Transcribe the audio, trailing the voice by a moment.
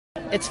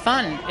It's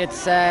fun.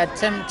 It's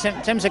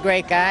Tim's a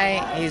great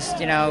guy.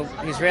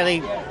 He's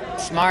really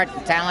smart,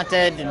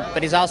 talented,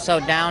 but he's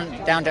also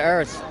down to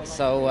earth.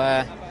 So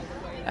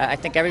I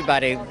think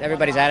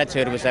everybody's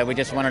attitude was that we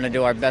just wanted to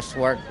do our best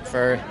work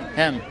for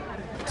him.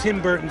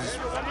 Tim Burton's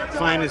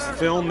finest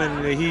film,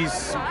 and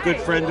he's a good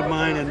friend of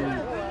mine, and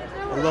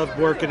I loved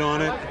working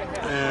on it.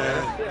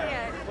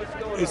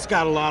 It's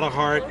got a lot of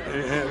heart,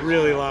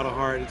 really a lot of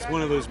heart. It's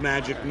one of those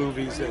magic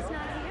movies that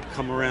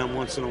come around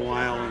once in a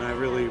while, and I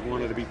really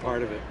wanted to be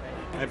part of it.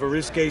 I have a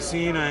risque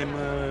scene. I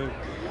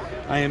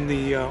am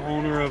the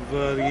owner of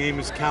the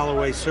Amos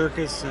Calloway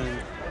Circus,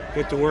 and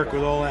get to work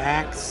with all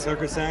the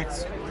circus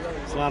acts.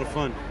 It's a lot of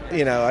fun.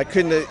 I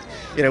couldn't,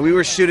 we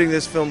were shooting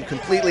this film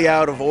completely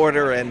out of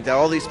order, and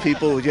all these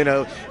people,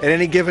 at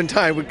any given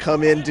time would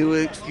come in, do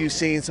a few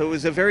scenes, so it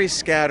was a very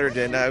scattered,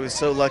 and I was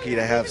so lucky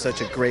to have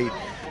such a great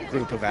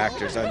group of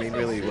actors. I mean,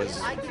 really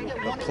was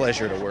a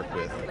pleasure to work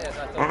with.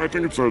 I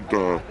think it's that,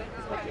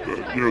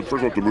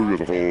 first off, the movie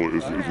as a whole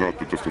is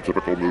not just a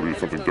typical movie. It's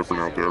something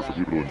different out there for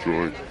people to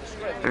enjoy.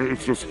 And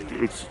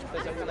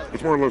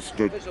it's more or less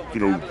that,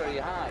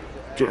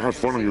 to have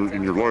fun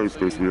in your life,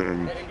 basically,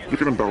 and you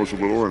can embellish a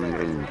little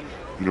and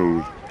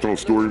tell a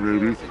story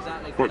maybe,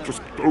 but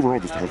just overall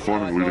just have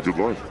fun and lead a good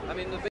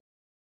life.